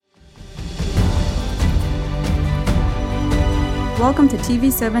Welcome to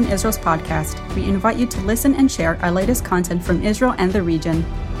TV7 Israel's podcast. We invite you to listen and share our latest content from Israel and the region.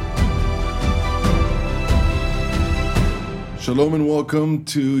 Shalom and welcome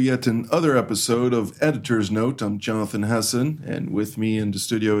to yet another episode of Editor's Note. I'm Jonathan Hessen, and with me in the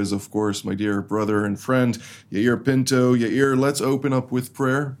studio is, of course, my dear brother and friend, Yair Pinto. Yair, let's open up with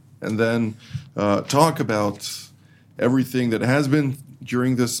prayer and then talk about everything that has been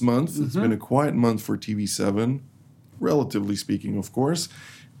during this month. It's been a quiet month for TV7, relatively speaking, of course.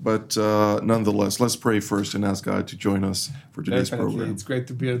 But nonetheless, let's pray first and ask God to join us for today's program. It's great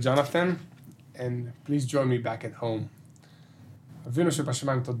to be here, Jonathan, and please join me back at home. אבינו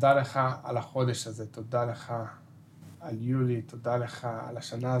שבשמיים, תודה לך על החודש הזה, תודה לך על יולי, תודה לך על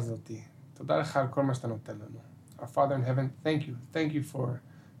השנה הזאת, תודה לך על כל מה שאתה נותן לנו. Our Father in heaven, thank you for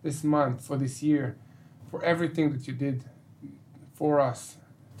this month, for this year, for everything that you did for us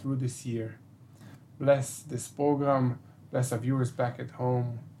through this year. Bless this program, bless our viewers back at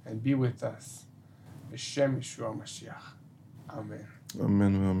home, and be with us. B'Shem Yeshua Mashiach. Amen.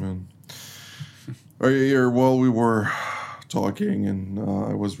 Amen, amen. All right, Yair, while we were talking and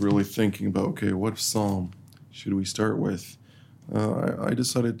I was really thinking about, okay, what psalm should we start with? I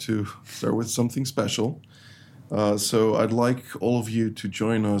decided to start with something special. So I'd like all of you to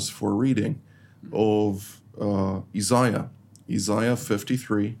join us for reading of Isaiah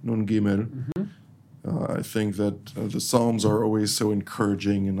 53, Nun Gimel. I think that the Psalms are always so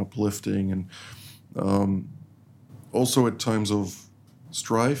encouraging and uplifting, and also at times of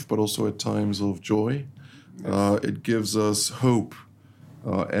strife, but also at times of joy. It gives us hope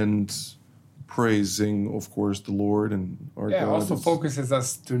and praising, of course, the Lord and our God. It also focuses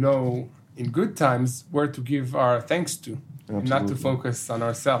us to know in good times where to give our thanks to, and not to focus on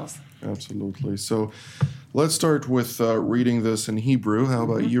ourselves. Absolutely. So let's start with reading this in Hebrew. How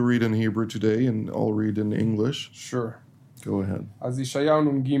about you read in Hebrew today and I'll read in English? Sure. Go ahead. אז ישעיהו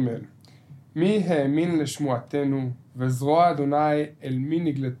נ"ג מי האמין לשמועתנו וזרוע אדוני אל מי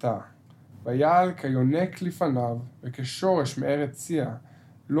נגלתה ויעל כיונק לפניו וכשורש מארץ צייה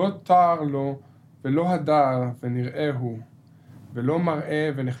לא תר לו ולא הדר ונראהו ולא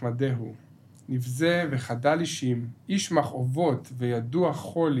מראה ונחמדהו נבזה וחדל אישים איש מכאובות וידוע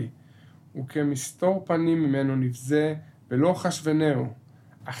חולי וכמסתור פנים ממנו נבזה ולא חשבנהו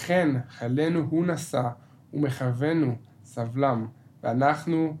אכן חלנו הוא נשא ומחוונו סבלם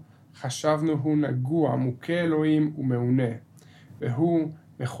ואנחנו חשבנו הוא נגוע מוכה אלוהים ומעונה והוא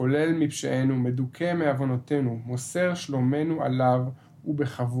מחולל מפשענו, מדוכא מעוונותינו, מוסר שלומנו עליו,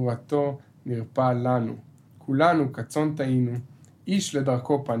 ובחבורתו נרפא לנו. כולנו כצאן טעינו, איש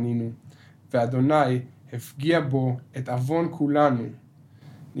לדרכו פנינו, ואדוני הפגיע בו את עוון כולנו.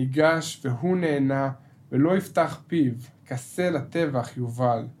 ניגש והוא נהנה, ולא יפתח פיו, כסה לטבח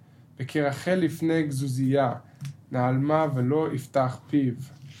יובל, וכרחל לפני גזוזייה, נעלמה ולא יפתח פיו.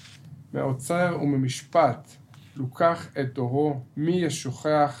 מאוצר וממשפט, לוקח את דורו, מי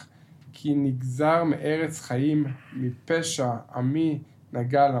ישוכח, כי נגזר מארץ חיים, מפשע עמי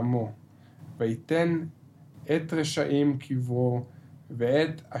נגע עמו. ויתן את רשעים קברו,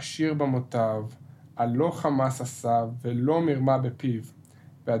 ואת עשיר במותיו, על לא חמס עשה, ולא מרמה בפיו.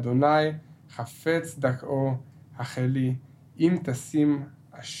 ואדוני חפץ דכאו, החלי, אם תשים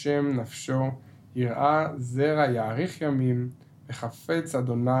השם נפשו, יראה זרע יאריך ימים, וחפץ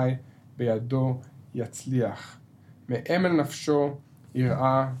אדוני בידו יצליח. מאמל נפשו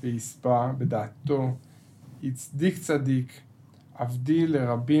יראה ויסבע בדעתו, יצדיק צדיק, עבדי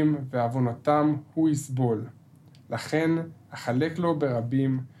לרבים ועוונותם הוא יסבול. לכן אחלק לו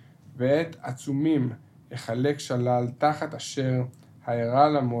ברבים, ואת עצומים יחלק שלל תחת אשר הערה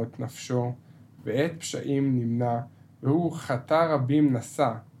למות נפשו, ואת פשעים נמנע, והוא חטא רבים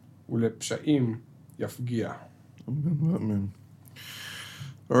נשא, ולפשעים יפגיע. Amen.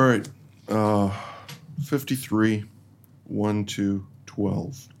 All right. 53, 1 to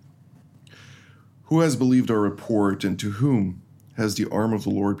 12. Who has believed our report, and to whom has the arm of the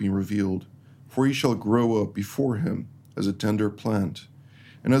Lord been revealed? For he shall grow up before him as a tender plant,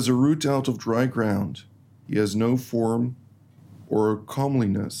 and as a root out of dry ground. He has no form or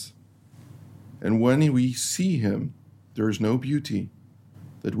comeliness. And when we see him, there is no beauty,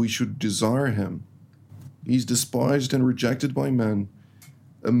 that we should desire him. He is despised and rejected by men,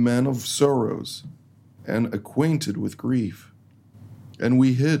 a man of sorrows, and acquainted with grief. And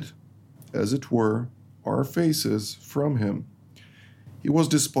we hid, as it were, our faces from him. He was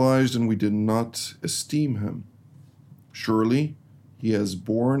despised, and we did not esteem him. Surely he has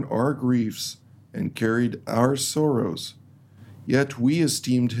borne our griefs and carried our sorrows. Yet we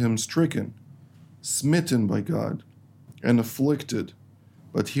esteemed him stricken, smitten by God, and afflicted.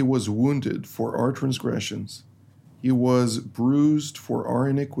 But he was wounded for our transgressions. He was bruised for our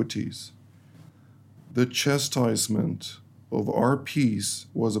iniquities. The chastisement of our peace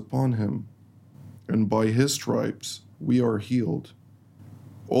was upon him, and by his stripes we are healed.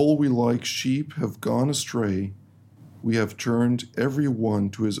 All we like sheep have gone astray. We have turned every one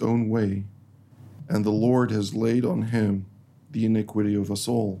to his own way, and the Lord has laid on him the iniquity of us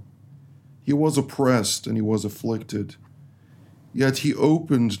all. He was oppressed and he was afflicted, yet he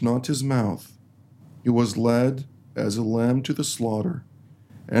opened not his mouth. He was led as a lamb to the slaughter,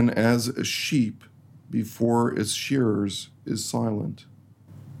 and as a sheep before its shearers is silent.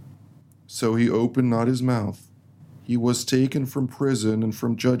 So he opened not his mouth. He was taken from prison and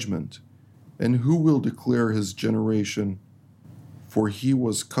from judgment. And who will declare his generation? For he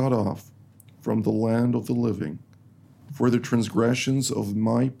was cut off from the land of the living. For the transgressions of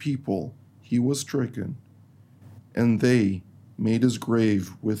my people he was stricken, and they made his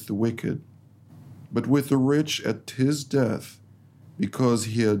grave with the wicked, but with the rich at his death, because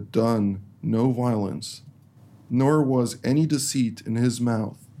he had done no violence, nor was any deceit in his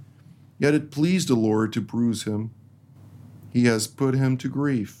mouth. Yet it pleased the Lord to bruise him. He has put him to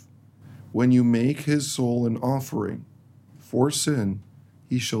grief. When you make his soul an offering for sin,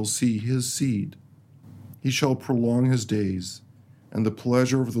 he shall see his seed. He shall prolong his days, and the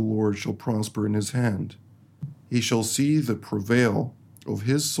pleasure of the Lord shall prosper in his hand. He shall see the travail of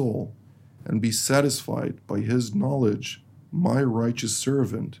his soul, and be satisfied by his knowledge. My righteous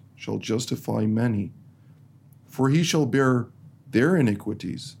servant shall justify many, for he shall bear their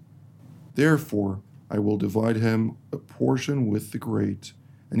iniquities. Therefore I will divide him a portion with the great,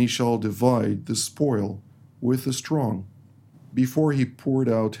 and he shall divide the spoil with the strong. Before he poured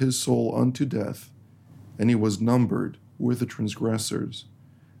out his soul unto death, and he was numbered with the transgressors,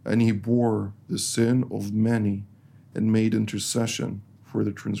 and he bore the sin of many, and made intercession for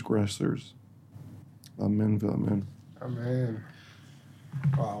the transgressors. Amen v'amen. Amen.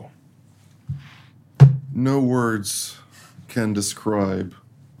 Wow. No words can describe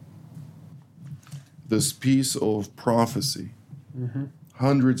this piece of prophecy,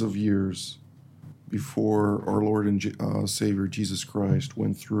 hundreds of years before our Lord and Savior Jesus Christ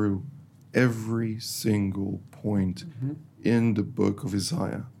went through every single point in the book of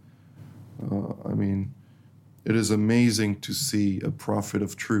Isaiah. It is amazing to see a prophet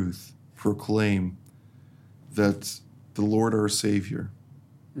of truth proclaim that the Lord our Savior,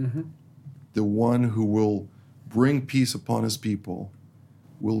 the one who will bring peace upon his people,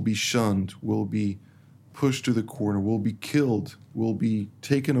 will be shunned, will be pushed to the corner, will be killed, will be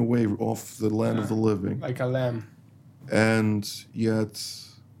taken away off the land of the living. Like a lamb. And yet,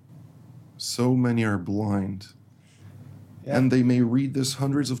 so many are blind. Yeah. And they may read this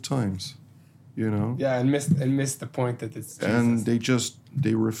hundreds of times, Yeah, and miss the point that it's Jesus. And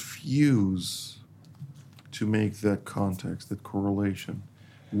they refuse to make that context, that correlation.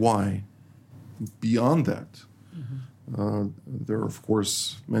 Why? Beyond that, there are, of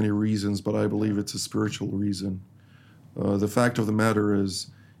course, many reasons, but I believe it's a spiritual reason. The fact of the matter is,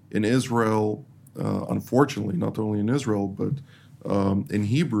 in Israel, unfortunately, not only in Israel, but in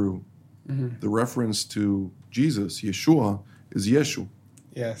Hebrew, the reference to Jesus, Yeshua, is Yeshu.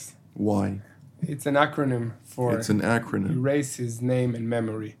 Yes. Why? It's an acronym for... It's an acronym. Erase his name and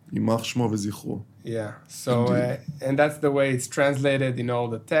memory. Yimach Shmo v'zichro. Yeah. So, and that's the way it's translated in all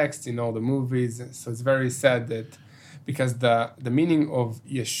the text, in all the movies. So it's very sad that... Because the meaning of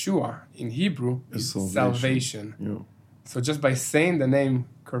Yeshua in Hebrew is salvation. Yeah. So just by saying the name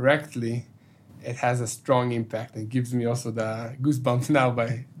correctly, it has a strong impact. It gives me also the goosebumps now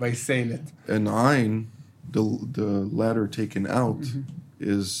by saying it. And Ein, the letter taken out,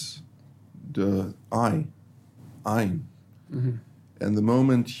 is the Ein. And the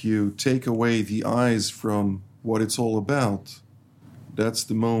moment you take away the eyes from what it's all about, that's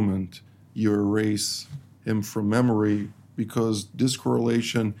the moment you erase him from memory, because this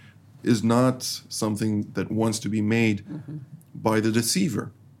correlation is not something that wants to be made by the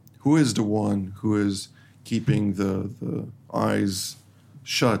deceiver. Who is the one who is keeping the eyes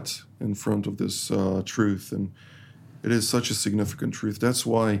shut in front of this truth? And it is such a significant truth. That's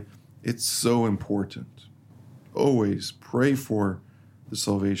why it's so important. Always pray for the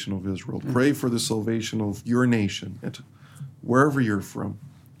salvation of Israel. Pray for the salvation of your nation, wherever you're from.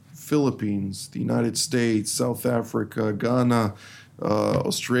 Philippines, the United States, South Africa, Ghana,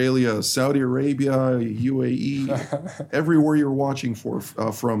 Australia, Saudi Arabia, UAE, everywhere you're watching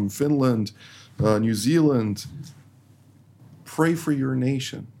from, Finland, New Zealand. Pray for your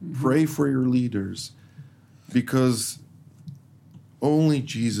nation. Pray for your leaders, because only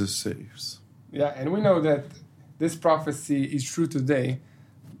Jesus saves. Yeah, and we know that this prophecy is true today,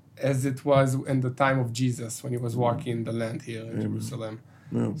 as it was in the time of Jesus when he was walking the land here in Jerusalem.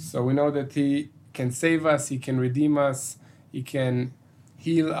 Yeah. So we know that he can save us, he can redeem us, he can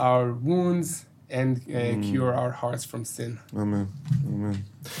heal our wounds and cure our hearts from sin. Amen. Amen.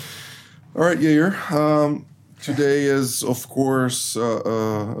 All right, Yair. Today is, of course,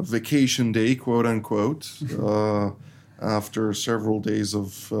 a vacation day, quote unquote, after several days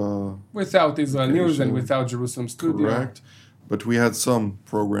of without Israel News vacation. and without Jerusalem Studio. Correct. But we had some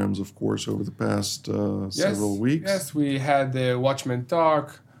programs, of course, over the past several weeks. Yes, we had the Watchman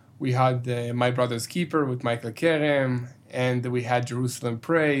Talk, we had My Brother's Keeper with Michael Kerem, and we had Jerusalem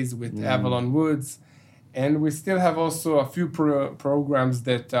Praise with Avalon Woods. And we still have also a few programs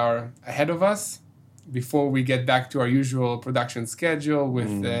that are ahead of us before we get back to our usual production schedule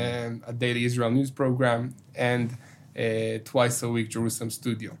with a daily Israel News program and twice a week Jerusalem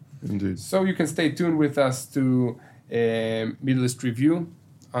Studio. Indeed. So you can stay tuned with us to Middle East Review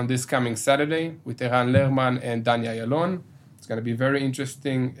on this coming Saturday with Eran Lerman and Danya Yalon. It's going to be a very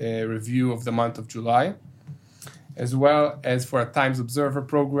interesting review of the month of July, as well as for a Times Observer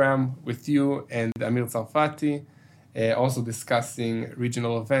program with you and Amir Tsarfati, also discussing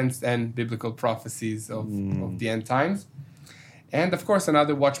regional events and biblical prophecies of the end times. And of course,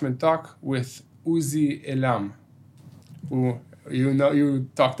 another Watchman Talk with Uzi Elam, who you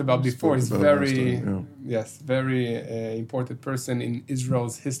talked about before. He's very important person in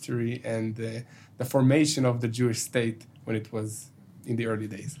Israel's history and the formation of the Jewish state when it was in the early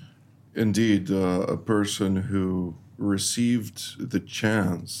days. Indeed, a person who received the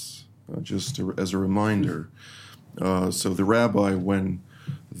chance, as a reminder. So the rabbi, when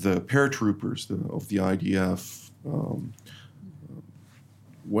the paratroopers of the IDF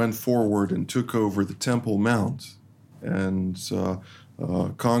went forward and took over the Temple Mount and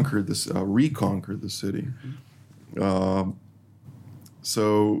reconquered the city.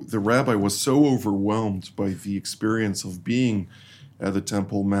 So the rabbi was so overwhelmed by the experience of being at the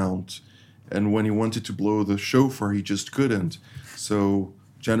Temple Mount, and when he wanted to blow the shofar, he just couldn't. So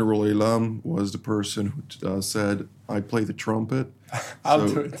General Elam was the person who said, "I play the trumpet. I'll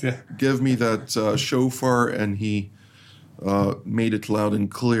do it, yeah. Give me that shofar," and he made it loud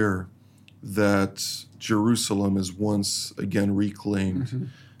and clear that Jerusalem is once again reclaimed.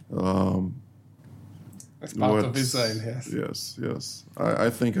 As part of Israel, yes. Yes.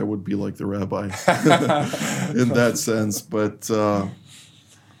 I think I would be like the rabbi in that sense. But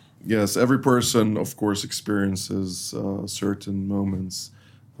yes, every person, of course, experiences certain moments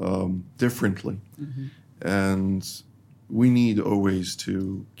differently. And we need always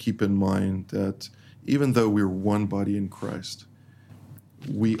to keep in mind that even though we're one body in Christ,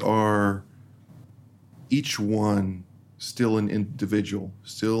 we are each one still an individual,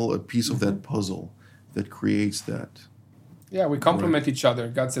 still a piece of that puzzle that creates that. Yeah, we complement each other.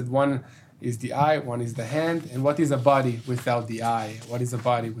 God said one is the eye, one is the hand. And what is a body without the eye? What is a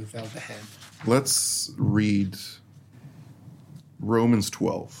body without the hand? Let's read Romans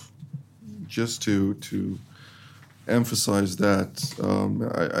 12, just to emphasize that.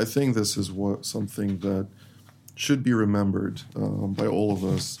 I think this is something that should be remembered by all of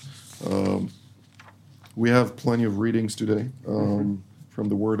us. We have plenty of readings today from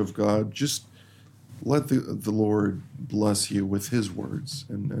the Word of God. Just let the Lord bless you with His words.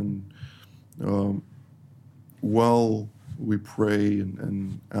 And while we pray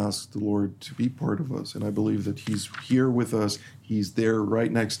and ask the Lord to be part of us, and I believe that He's here with us. He's there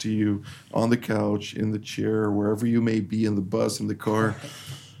right next to you, on the couch, in the chair, wherever you may be, in the bus, in the car.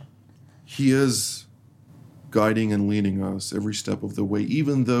 He is guiding and leading us every step of the way,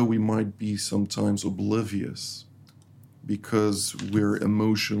 even though we might be sometimes oblivious because we're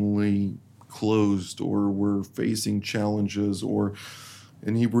emotionally closed or we're facing challenges, or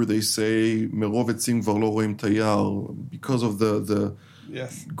in Hebrew they say merov etzim kvar lo roim tayar, because of the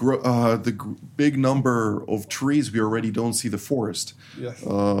big number of trees, we already don't see the forest. Yes, you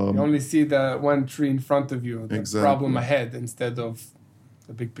only see the one tree in front of you, the problem ahead, instead of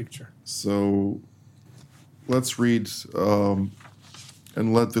the big picture. So let's read and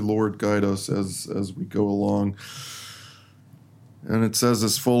let the Lord guide us as we go along. And it says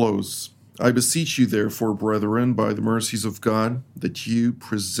as follows: I beseech you, therefore, brethren, by the mercies of God, that you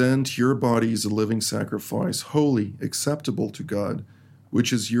present your bodies a living sacrifice, holy, acceptable to God,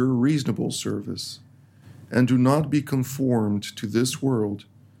 which is your reasonable service. And do not be conformed to this world,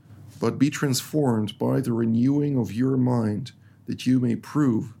 but be transformed by the renewing of your mind, that you may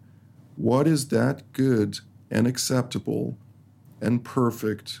prove what is that good and acceptable and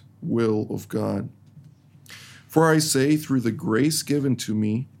perfect will of God. For I say, through the grace given to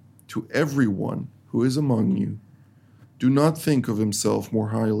me, to everyone who is among you, Do not think of himself more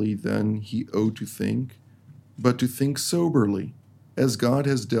highly than he ought to think, but to think soberly, as God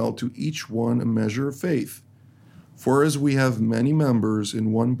has dealt to each one a measure of faith. For as we have many members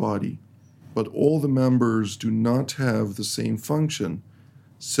in one body, but all the members do not have the same function,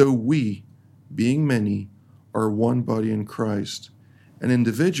 so we, being many, are one body in Christ, and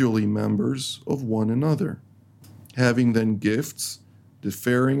individually members of one another. Having then gifts,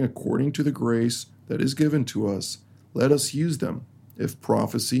 differing according to the grace that is given to us, let us use them. If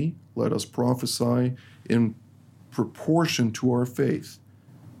prophecy, let us prophesy in proportion to our faith.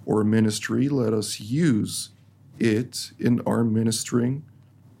 Or ministry, let us use it in our ministering.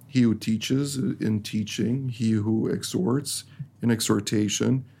 He who teaches in teaching, he who exhorts in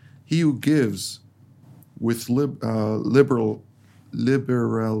exhortation, he who gives with liberality,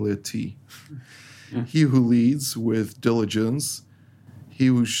 he who leads with diligence, he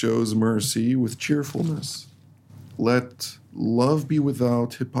who shows mercy with cheerfulness. Let love be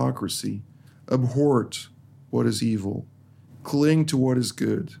without hypocrisy. Abhor what is evil. Cling to what is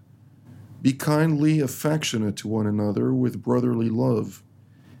good. Be kindly affectionate to one another with brotherly love,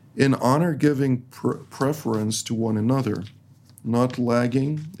 in honor giving preference to one another, not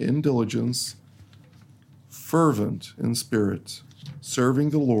lagging in diligence, fervent in spirit,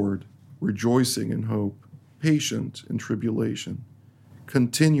 serving the Lord, rejoicing in hope, patient in tribulation,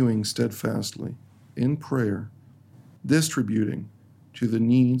 continuing steadfastly in prayer, distributing to the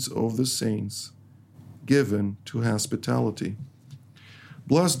needs of the saints, given to hospitality.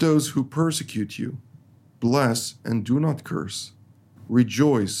 Bless those who persecute you. Bless and do not curse.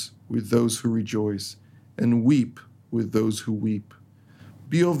 Rejoice with those who rejoice, and weep with those who weep.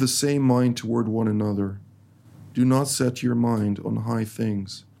 Be of the same mind toward one another. Do not set your mind on high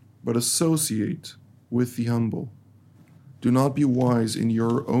things, but associate with the humble. Do not be wise in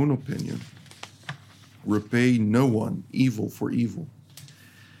your own opinion. Repay no one evil for evil.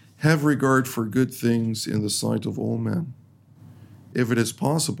 Have regard for good things in the sight of all men. If it is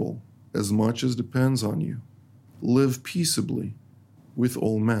possible, as much as depends on you, live peaceably with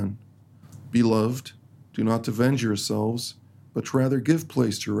all men. Beloved, do not avenge yourselves, but rather give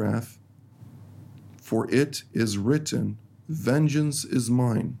place to wrath. For it is written, "Vengeance is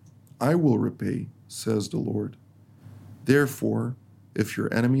mine, I will repay," says the Lord. Therefore, if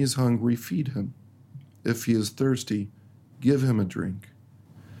your enemy is hungry, feed him. If he is thirsty, give him a drink.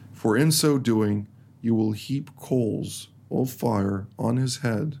 For in so doing, you will heap coals of fire on his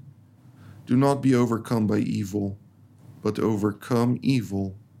head. Do not be overcome by evil, but overcome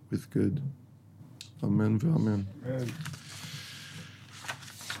evil with good. Amen. Amen. Amen.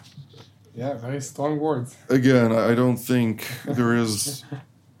 Yeah, very strong words. Again, I don't think there is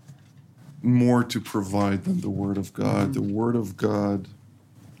more to provide than the Word of God. The Word of God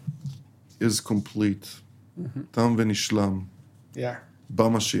is complete. Tam v'nishlam. Yeah.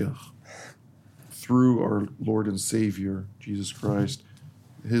 B'Mashiach. Through our Lord and Savior, Jesus Christ,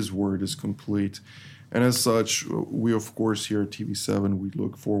 His Word is complete. And as such, we, of course, here at TV7, we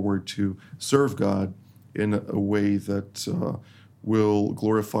look forward to serve God in a way that will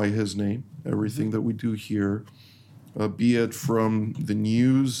glorify His name. Everything that we do here, be it from the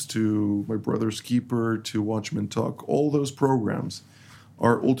news to My Brother's Keeper to Watchman Talk, all those programs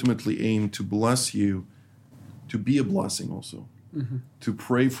are ultimately aimed to bless you, to be a blessing also, to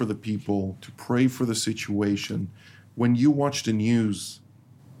pray for the people, to pray for the situation. When you watch the news,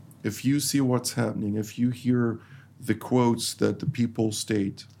 if you see what's happening, if you hear the quotes that the people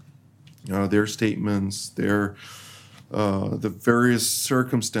state, their statements, the various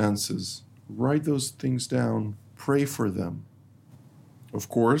circumstances, write those things down, pray for them. Of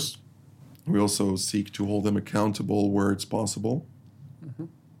course, we also seek to hold them accountable where it's possible.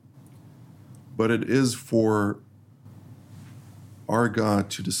 But it is for our God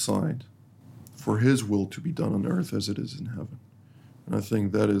to decide, for His will to be done on earth as it is in heaven. And I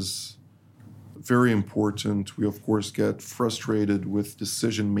think that is very important. We, of course, get frustrated with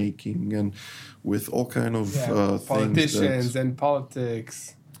decision-making and with all kind of politicians and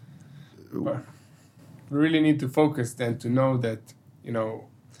politics. But we really need to focus then to know that,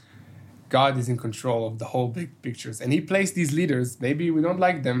 God is in control of the whole big pictures. And He placed these leaders, maybe we don't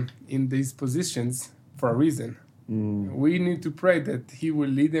like them, in these positions for a reason. We need to pray that He will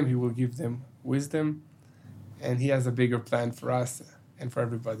lead them, He will give them wisdom, and He has a bigger plan for us and for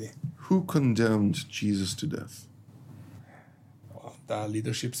everybody. Who condemned Jesus to death? Well, the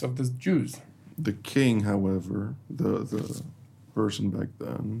leaderships of the Jews. The king, however, the person back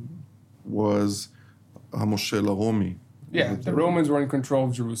then, was Moshe Laromi. Yeah, the Romans were in control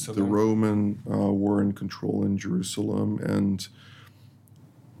of Jerusalem. The Roman were in control in Jerusalem, and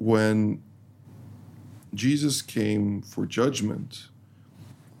when Jesus came for judgment,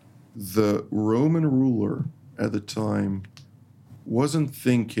 the Roman ruler at the time wasn't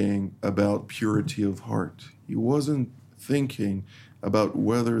thinking about purity of heart. He wasn't thinking about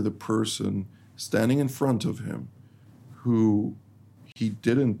whether the person standing in front of him, who he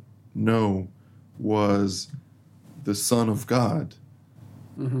didn't know was the Son of God,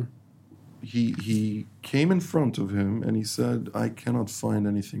 he came in front of him and he said, I cannot find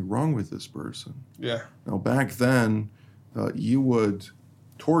anything wrong with this person. Yeah. Now, back then, you would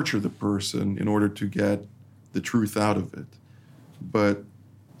torture the person in order to get the truth out of it. But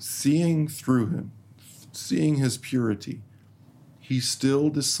seeing through him, seeing his purity, he still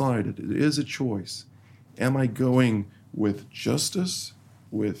decided, it is a choice. Am I going with justice,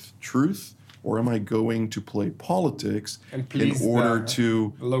 with truth, or am I going to play politics in order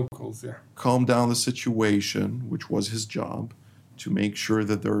to locals, calm down the situation, which was his job, to make sure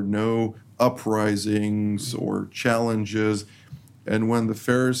that there are no uprisings or challenges? And when the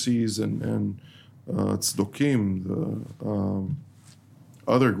Pharisees and Tzdokim, the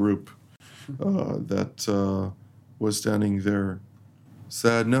other group that was standing there,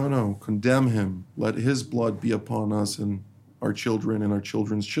 said, no, condemn him. Let his blood be upon us and our children and our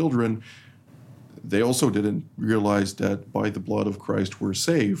children's children. They also didn't realize that by the blood of Christ we're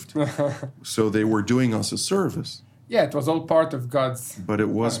saved. So they were doing us a service. Yeah, it was all part of God's But it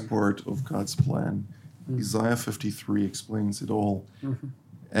was part of God's plan. Isaiah 53 explains it all.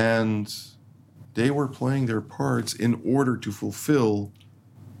 And they were playing their parts in order to fulfill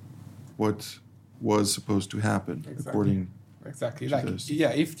what was supposed to happen, according Exactly. to Like, this.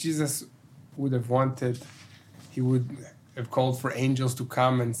 if Jesus would have wanted, he would have called for angels to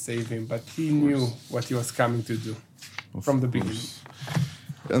come and save him, but he knew what he was coming to do from the beginning.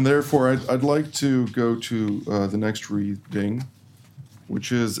 And therefore, I'd like to go to the next reading,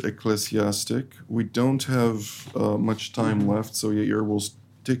 which is Ecclesiastic. We don't have much time left, so Yair will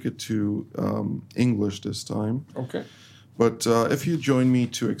stick it to English this time. Okay. But if you join me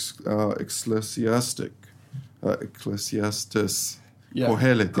to Ecclesiastes,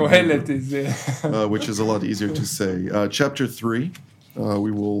 Kohelet is... which is a lot easier to say. Chapter 3,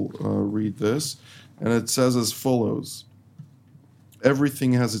 we will read this, and it says as follows.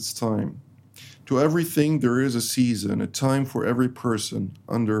 Everything has its time. To everything there is a season, a time for every person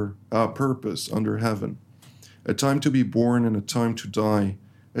under purpose under heaven, a time to be born and a time to die,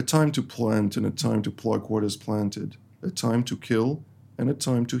 a time to plant and a time to pluck what is planted, a time to kill and a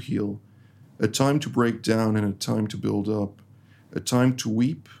time to heal, a time to break down and a time to build up, a time to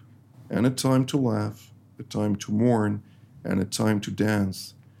weep and a time to laugh, a time to mourn and a time to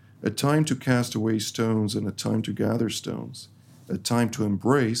dance, a time to cast away stones and a time to gather stones, a time to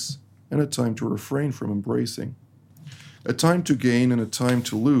embrace and a time to refrain from embracing, a time to gain and a time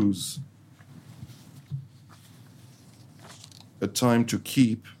to lose, a time to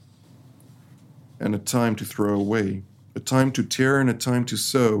keep and a time to throw away, a time to tear and a time to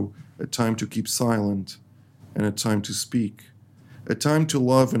sow, a time to keep silent and a time to speak, a time to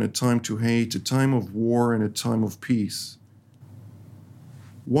love and a time to hate, a time of war and a time of peace.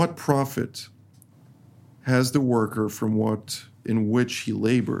 What profit has the worker from that in which he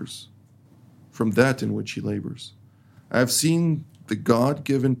labors? I have seen the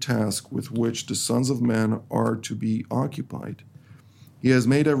God-given task with which the sons of man are to be occupied. He has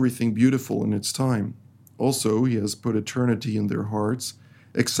made everything beautiful in its time. Also, he has put eternity in their hearts,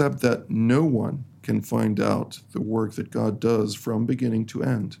 except that no one can find out the work that God does from beginning to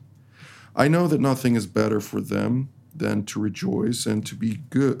end. I know that nothing is better for them than to rejoice and to be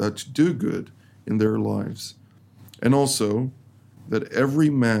good, to do good in their lives, and also that every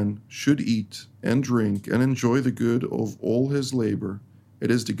man should eat and drink and enjoy the good of all his labor.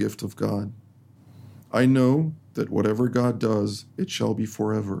 It is the gift of God. I know that whatever God does, it shall be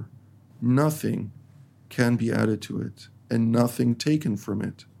forever. Nothing can be added to it, and nothing taken from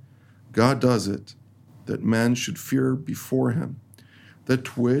it. God does it, that man should fear before him.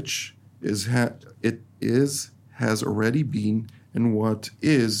 That which has already been, and what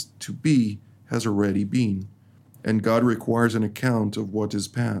is to be has already been. And God requires an account of what is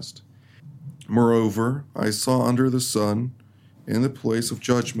past. Moreover, I saw under the sun, in the place of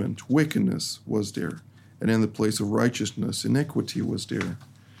judgment, wickedness was there, and in the place of righteousness, iniquity was there.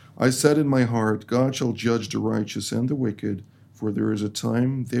 I said in my heart, God shall judge the righteous and the wicked, for there is a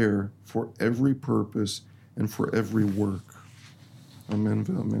time there for every purpose and for every work. Amen.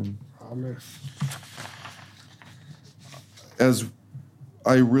 Amen. Amen. As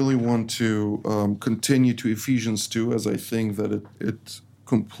I really want to continue to Ephesians 2, as I think that it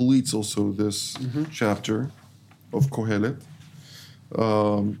completes also this chapter of Kohelet.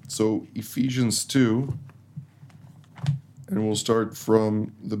 So Ephesians 2, and we'll start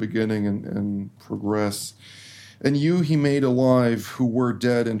from the beginning and progress. And you he made alive, who were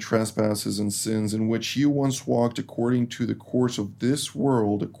dead in trespasses and sins, in which you once walked according to the course of this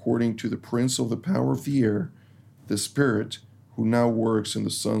world, according to the prince of the power of the air, the Spirit, who now works in the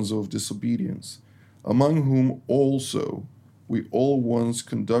sons of disobedience, among whom also we all once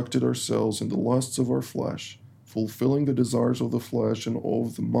conducted ourselves in the lusts of our flesh, fulfilling the desires of the flesh and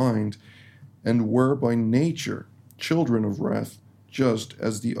of the mind, and were by nature children of wrath, just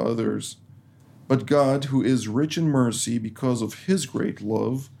as the others. But God, who is rich in mercy, because of his great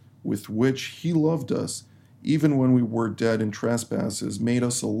love, with which he loved us, even when we were dead in trespasses, made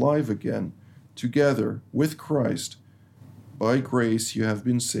us alive again, together with Christ. By grace you have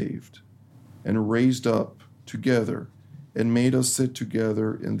been saved, and raised up together, and made us sit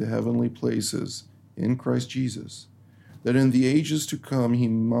together in the heavenly places in Christ Jesus, that in the ages to come he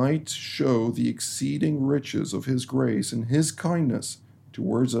might show the exceeding riches of his grace and his kindness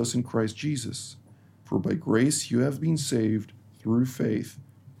towards us in Christ Jesus. For by grace you have been saved through faith,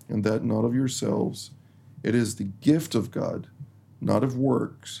 and that not of yourselves. It is the gift of God, not of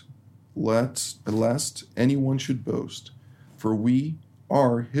works, lest anyone should boast. For we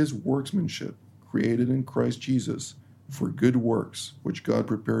are his workmanship, created in Christ Jesus, for good works, which God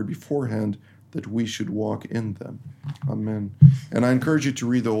prepared beforehand that we should walk in them. Amen. And I encourage you to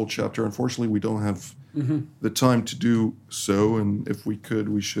read the whole chapter. Unfortunately, we don't have the time to do so, and if we could,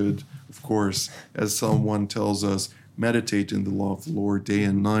 we should, of course, as Psalm 1 tells us, meditate in the law of the Lord day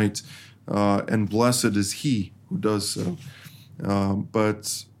and night, and blessed is he who does so.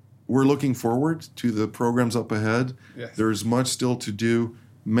 But we're looking forward to the programs up ahead. Yes. There's much still to do.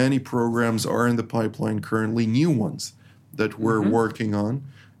 Many programs are in the pipeline currently, new ones that we're working on.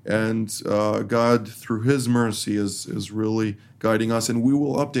 And God, through his mercy, is really guiding us. And we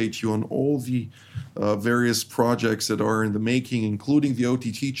will update you on all the various projects that are in the making, including the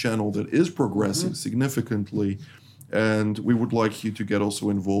OTT channel that is progressing significantly. And we would like you to get also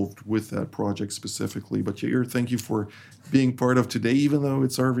involved with that project specifically. But Yair, thank you for being part of today, even though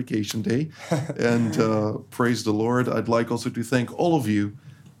it's our vacation day. And praise the Lord. I'd like also to thank all of you.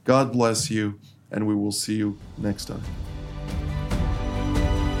 God bless you, and we will see you next time.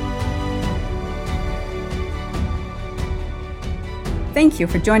 Thank you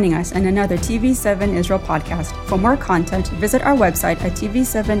for joining us in another TV7 Israel podcast. For more content, visit our website at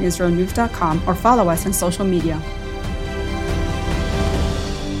tv7israelnews.com or follow us on social media.